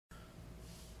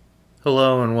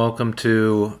Hello and welcome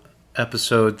to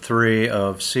episode 3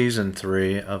 of season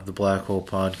 3 of the Black Hole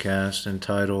podcast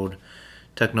entitled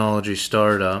Technology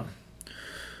Startup.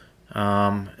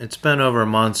 It's been over a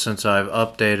month since I've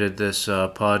updated this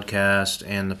podcast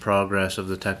and the progress of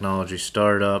the technology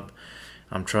startup.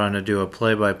 I'm trying to do a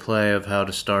play-by-play of how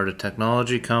to start a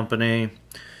technology company,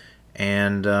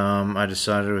 and I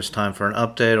decided it was time for an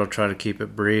update. I'll try to keep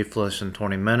it brief, less than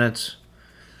 20 minutes.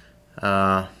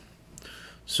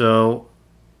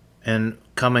 And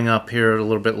coming up here a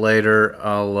little bit later,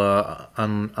 I'll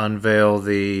unveil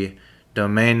the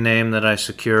domain name that I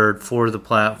secured for the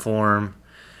platform.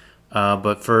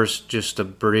 But first, just a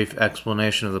brief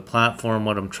explanation of the platform.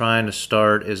 What I'm trying to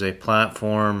start is a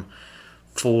platform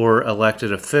for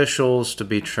elected officials to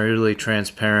be truly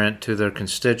transparent to their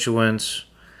constituents.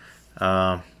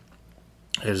 It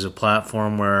is a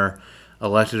platform where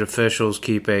elected officials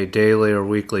keep a daily or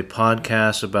weekly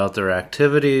podcast about their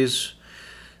activities.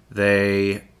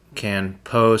 They can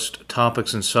post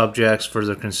topics and subjects for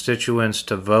their constituents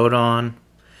to vote on,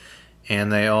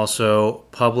 and they also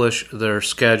publish their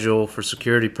schedule for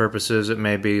security purposes. It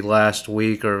may be last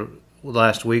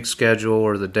week's schedule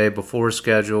or the day before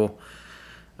schedule,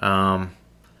 the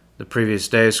previous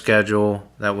day's schedule.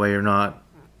 That way you're not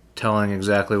telling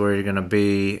exactly where you're going to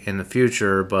be in the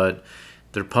future, but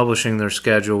they're publishing their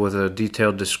schedule with a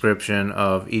detailed description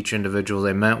of each individual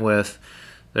they met with.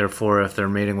 Therefore, if they're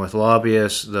meeting with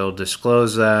lobbyists, they'll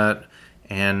disclose that.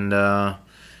 And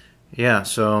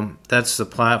so that's the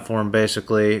platform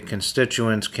basically.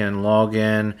 Constituents can log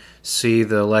in, see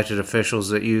the elected officials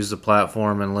that use the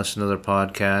platform, and listen to their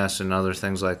podcasts and other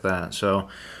things like that. So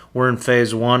we're in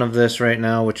phase 1 of this right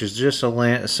now, which is just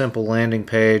a simple landing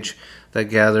page that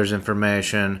gathers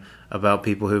information about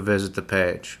people who visit the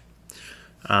page.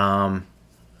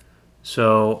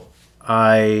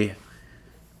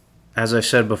 As I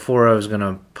said before, I was going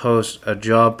to post a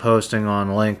job posting on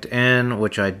LinkedIn,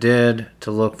 which I did,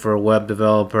 to look for a web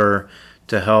developer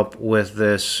to help with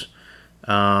this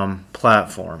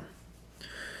platform.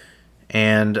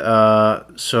 And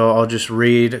so I'll just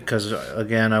read, because,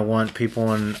 again, I want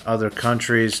people in other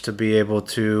countries to be able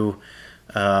to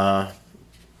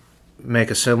make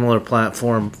a similar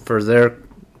platform for their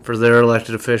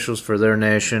elected officials, for their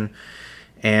nation.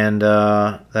 And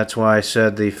that's why I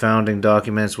said the founding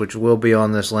documents, which will be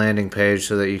on this landing page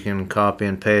so that you can copy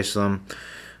and paste them.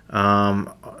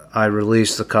 I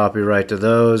released the copyright to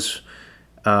those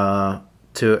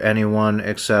to anyone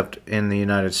except in the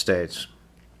United States.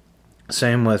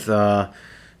 Same with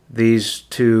these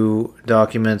 2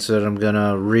 documents that I'm going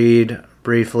to read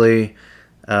briefly.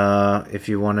 If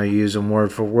you want to use them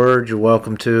word for word, you're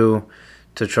welcome to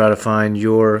try to find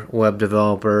your web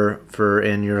developer for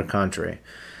in your country.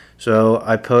 So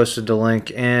I posted the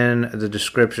link in. The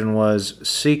description was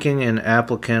seeking an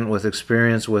applicant with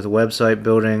experience with website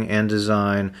building and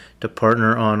design to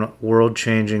partner on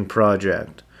world-changing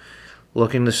project.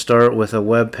 Looking to start with a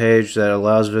web page that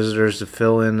allows visitors to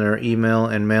fill in their email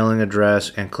and mailing address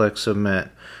and click submit.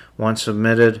 Once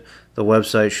submitted, the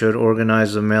website should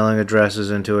organize the mailing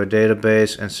addresses into a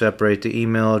database and separate the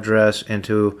email address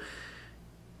into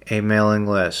a mailing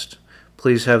list.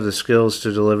 Please have the skills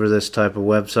to deliver this type of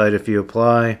website if you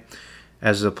apply.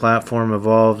 As the platform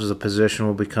evolves, the position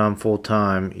will become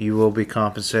full-time. You will be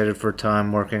compensated for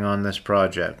time working on this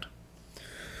project.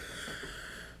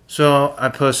 So I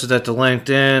posted that to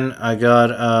LinkedIn. I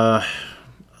got a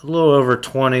little over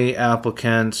 20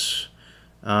 applicants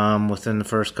within the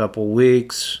first couple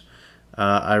weeks.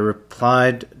 I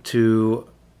replied to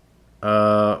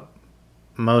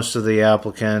most of the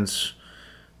applicants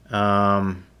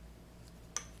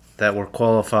that were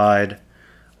qualified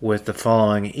with the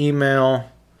following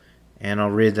email, and I'll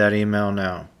read that email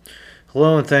now.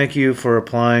 Hello, and thank you for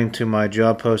applying to my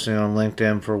job posting on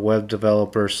LinkedIn for web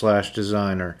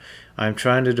developer/designer. I'm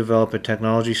trying to develop a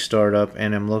technology startup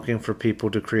and am looking for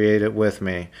people to create it with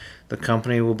me. The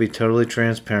company will be totally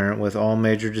transparent, with all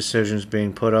major decisions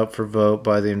being put up for vote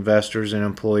by the investors and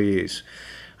employees.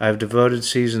 I have devoted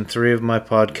season 3 of my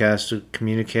podcast to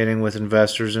communicating with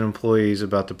investors and employees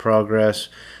about the progress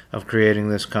of creating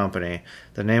this company.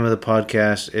 The name of the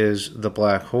podcast is The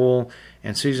Black Hole,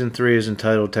 and season 3 is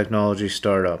entitled Technology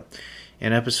Startup.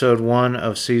 In episode 1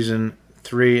 of season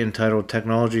 3, entitled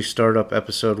Technology Startup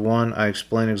Episode 1, I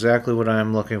explain exactly what I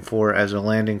am looking for as a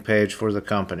landing page for the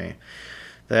company.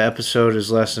 The episode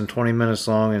is less than 20 minutes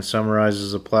long and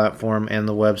summarizes the platform and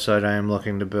the website I am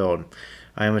looking to build.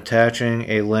 I am attaching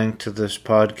a link to this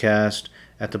podcast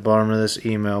at the bottom of this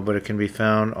email, but it can be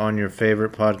found on your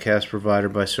favorite podcast provider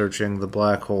by searching The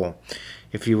Black Hole.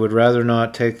 If you would rather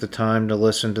not take the time to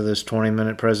listen to this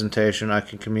 20-minute presentation, I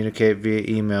can communicate via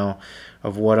email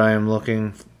of what I am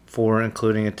looking for,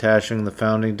 including attaching the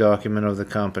founding document of the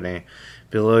company.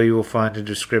 Below you will find a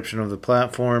description of the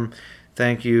platform.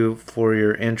 Thank you for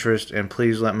your interest, and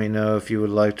please let me know if you would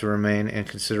like to remain in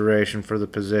consideration for the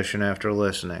position after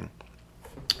listening.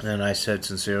 And I said,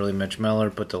 sincerely, Mitch Miller,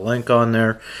 put the link on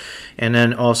there. And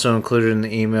then also included in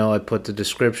the email, I put the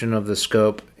description of the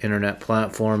Scope internet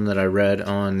platform that I read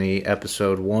on the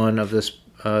episode 1 of this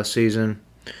season,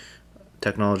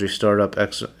 Technology Startup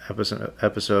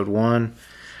episode 1.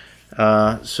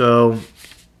 So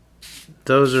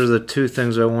those are the two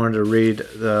things I wanted to read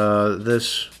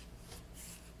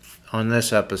on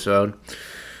this episode.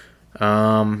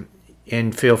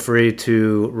 And feel free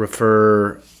to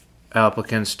refer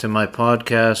applicants to my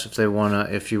podcast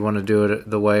if you want to do it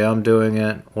the way I'm doing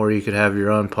it, or you could have your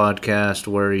own podcast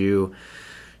where you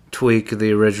tweak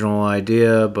the original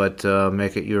idea but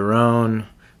make it your own,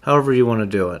 however you want to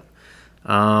do it.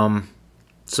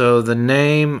 So the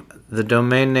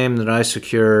domain name that I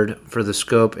secured for the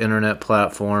Scope internet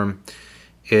platform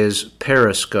is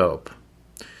Periscope.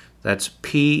 That's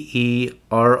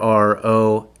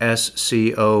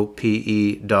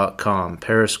PERROSCOPE.com,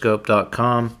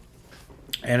 periscope.com.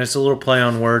 And it's a little play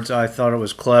on words. I thought it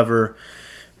was clever.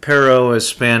 Perro is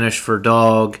Spanish for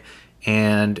dog,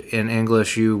 and in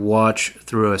English you watch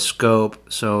through a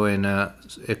scope, so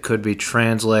it could be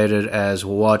translated as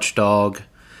watchdog.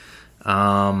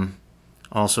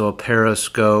 Also, a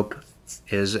periscope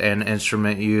is an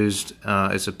instrument used.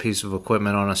 It's a piece of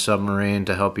equipment on a submarine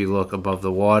to help you look above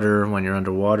the water when you're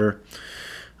underwater.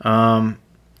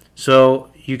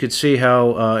 So you could see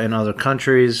how in other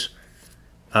countries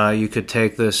you could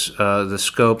take the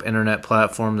Scope internet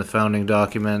platform, the founding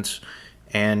documents,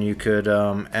 and you could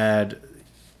add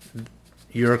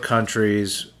your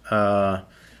country's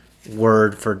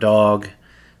word for dog,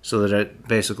 so that it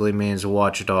basically means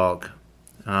watchdog.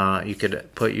 You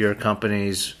could put your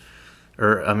country's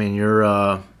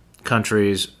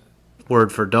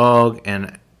word for dog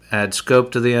and add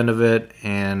scope to the end of it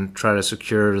and try to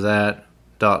secure that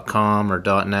 .com or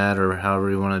 .net or however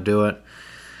you want to do it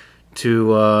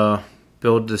to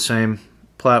build the same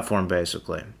platform,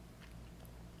 basically.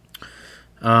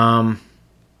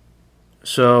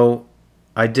 So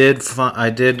I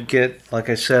did get, like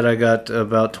I said, I got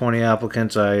about 20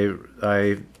 applicants.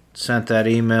 I sent that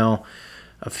email.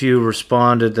 A few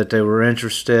responded that they were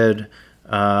interested.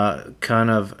 Kind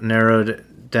of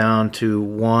narrowed down to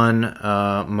one,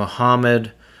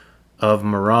 Mohammed of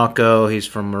Morocco. He's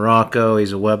from Morocco.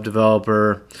 He's a web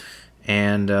developer.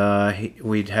 And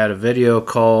we'd had a video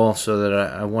call, so that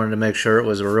I wanted to make sure it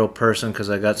was a real person, because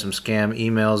I got some scam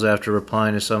emails after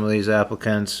replying to some of these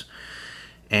applicants.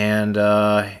 And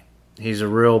he's a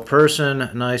real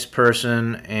person, nice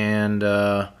person, and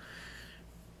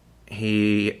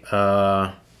he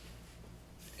has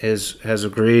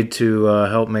agreed to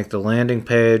help make the landing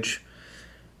page.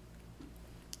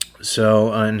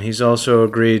 So, and he's also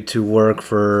agreed to work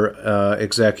for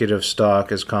executive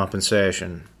stock as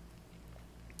compensation.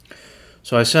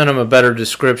 So I sent him a better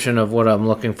description of what I'm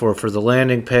looking for the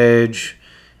landing page.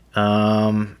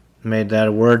 Made that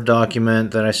a Word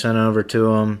document that I sent over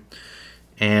to him.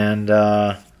 And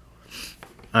I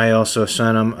also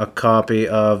sent him a copy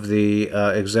of the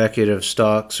executive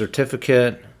stock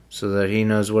certificate so that he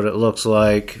knows what it looks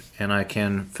like, and I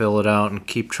can fill it out and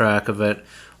keep track of it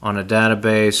on a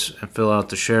database and fill out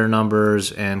the share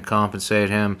numbers and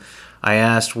compensate him. I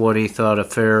asked what he thought a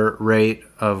fair rate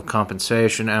of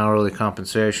compensation, hourly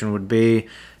compensation, would be.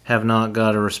 Have not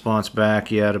got a response back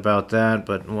yet about that,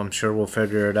 but I'm sure we'll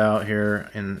figure it out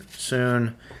here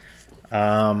soon.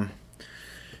 And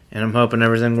I'm hoping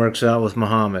everything works out with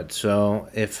Muhammad. So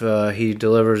if he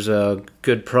delivers a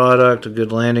good product, a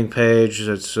good landing page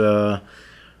that's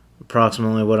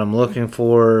approximately what I'm looking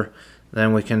for,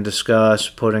 then we can discuss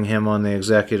putting him on the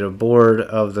executive board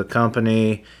of the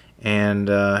company and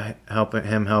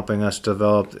helping us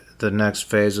develop the next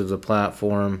phase of the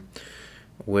platform,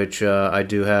 which I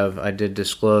did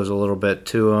disclose a little bit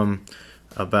to him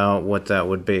about what that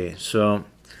would be. So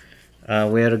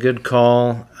we had a good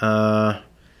call,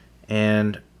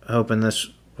 and hoping this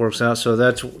works out. So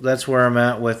that's where I'm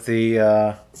at with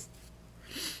the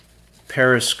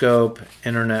Periscope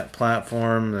internet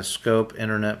platform, the Scope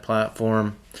internet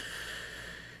platform.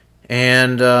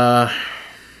 And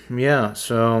yeah,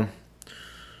 so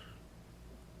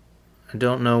I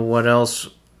don't know what else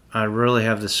I really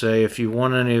have to say. If you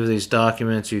want any of these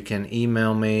documents, you can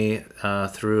email me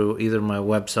through either my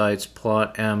websites,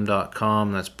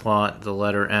 plotm.com, that's plot, the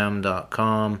letter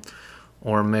m.com,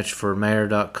 or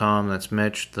mitchformayor.com. That's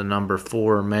Mitch, the number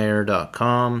 4,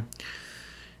 mayor.com.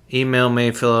 Email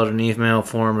me, fill out an email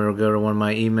form. It'll go to one of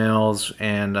my emails,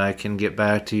 and I can get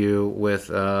back to you with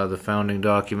the founding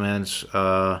documents,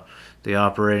 the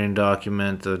operating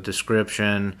document, the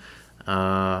description,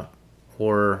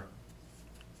 or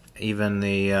even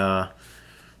the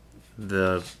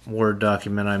Word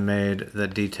document I made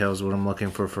that details what I'm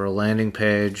looking for a landing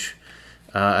page.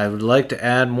 I would like to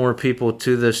add more people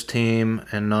to this team,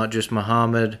 and not just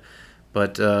Muhammad,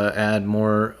 but add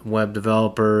more web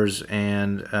developers,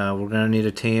 and we're going to need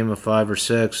a team of 5 or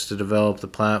 6 to develop the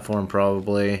platform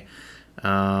probably.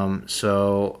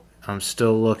 So I'm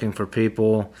still looking for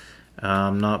people.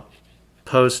 I'm not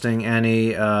posting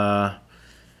any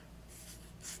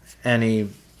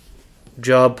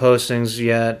job postings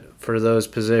yet for those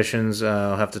positions.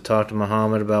 I'll have to talk to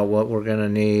Muhammad about what we're going to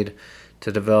need to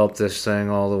develop this thing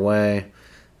all the way.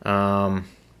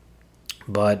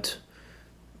 But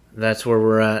that's where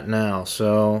we're at now.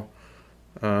 So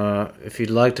if you'd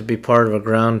like to be part of a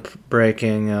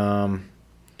groundbreaking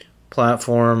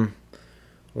platform,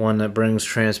 one that brings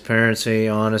transparency,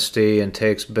 honesty, and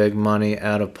takes big money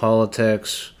out of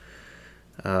politics,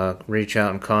 reach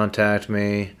out and contact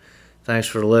me. Thanks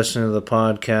for listening to the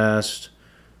podcast.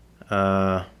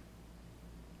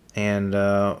 And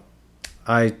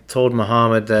I told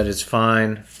Muhammad that it's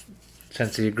fine,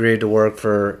 since he agreed to work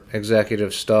for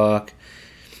Executive Stock,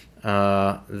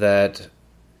 that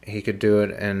he could do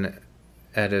it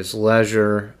at his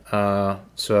leisure.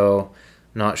 So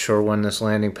not sure when this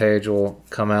landing page will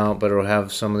come out, but it'll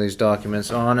have some of these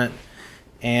documents on it.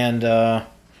 And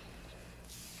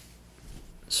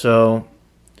so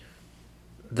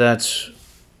that's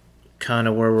kind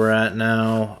of where we're at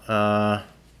now.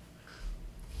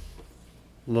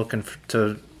 Looking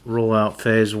to roll out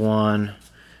phase 1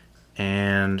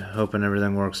 and hoping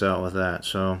everything works out with that.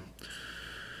 So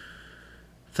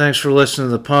thanks for listening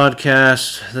to the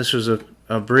podcast. This was a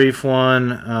brief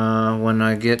one. When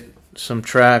I get some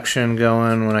traction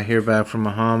going, when I hear back from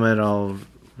Muhammad, I'll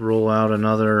roll out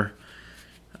another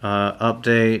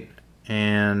update.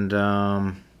 And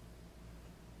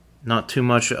not too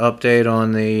much update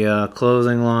on the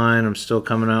clothing line. I'm still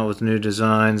coming out with new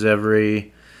designs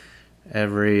every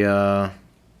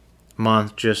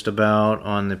month, just about,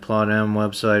 on the Plot M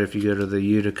website. If you go to the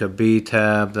Utica B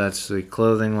tab, that's the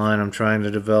clothing line I'm trying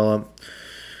to develop.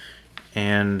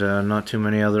 And not too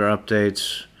many other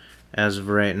updates as of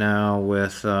right now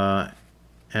with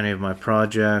any of my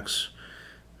projects.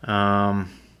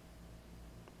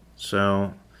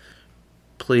 So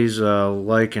please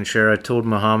like and share. I told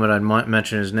Muhammad I'd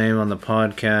mention his name on the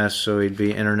podcast so he'd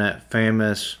be internet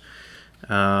famous,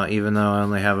 even though I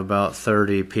only have about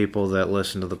 30 people that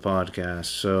listen to the podcast.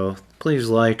 So please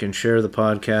like and share the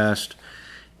podcast,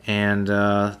 and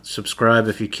subscribe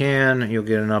if you can. You'll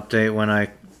get an update when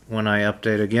I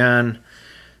update again.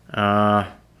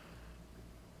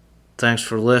 Thanks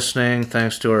for listening.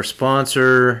 Thanks to our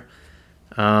sponsor.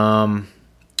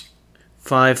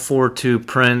 542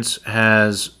 Prints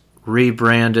has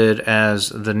rebranded as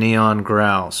the Neon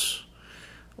Grouse,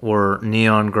 or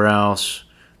Neon Grouse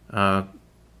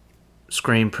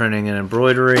screen printing and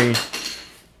embroidery.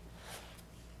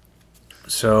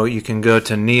 So you can go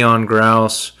to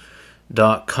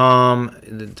neongrouse.com.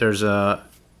 There's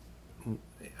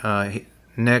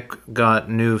Nick got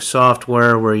new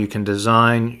software where you can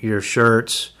design your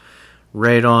shirts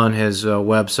right on his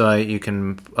website. You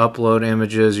can upload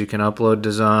images, you can upload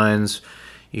designs,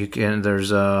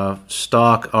 there's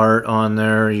stock art on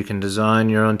there. You can design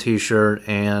your own t-shirt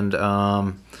and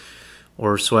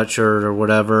or sweatshirt or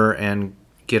whatever, and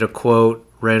get a quote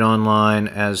right online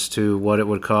as to what it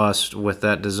would cost with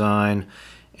that design,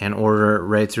 and order it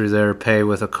right through there, pay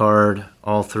with a card,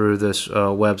 all through this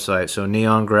website. So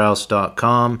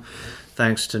neongrouse.com.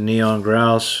 Thanks to Neon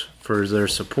Grouse for their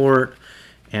support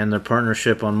and their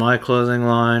partnership on my clothing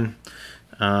line.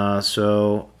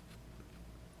 So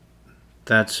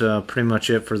that's pretty much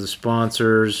it for the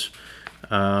sponsors.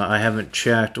 I haven't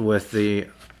checked with the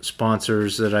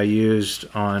sponsors that I used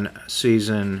on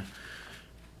season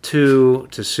 2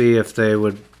 to see if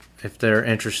they're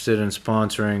interested in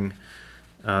sponsoring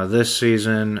this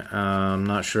season. I'm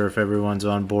not sure if everyone's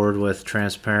on board with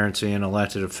transparency and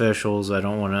elected officials. I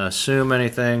don't want to assume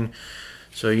anything.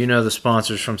 So the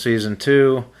sponsors from season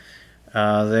 2,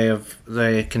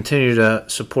 they continue to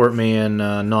support me in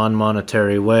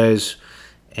non-monetary ways,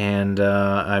 and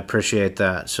I appreciate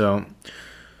that. So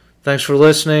thanks for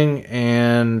listening,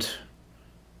 and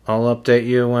I'll update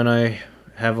you when I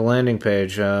have a landing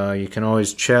page. You can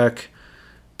always check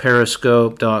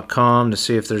periscope.com to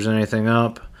see if there's anything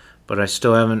up. but I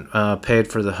still haven't paid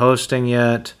for the hosting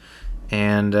yet.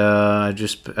 And I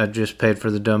just paid for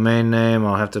the domain name.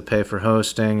 I'll have to pay for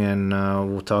hosting, and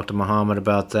we'll talk to Muhammad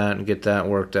about that and get that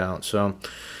worked out. So,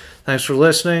 thanks for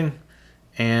listening,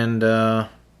 and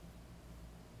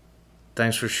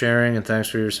thanks for sharing, and thanks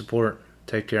for your support.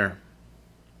 Take care.